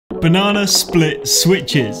Banana split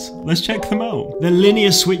switches. Let's check them out. They're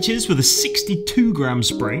linear switches with a 62-gram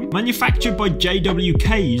spring, manufactured by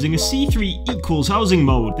JWK using a C3 housing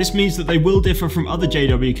mold. This means that they will differ from other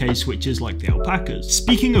JWK switches like the alpacas.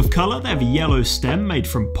 Speaking of colour, they have a yellow stem made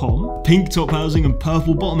from POM, pink top housing and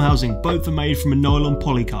purple bottom housing. Both are made from a nylon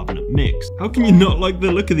polycarbonate mix. How can you not like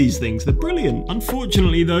the look of these things? They're brilliant.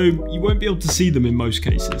 Unfortunately though, you won't be able to see them in most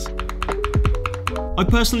cases. I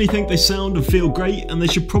personally think they sound and feel great, and they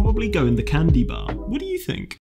should probably go in the candy bar. What do you think?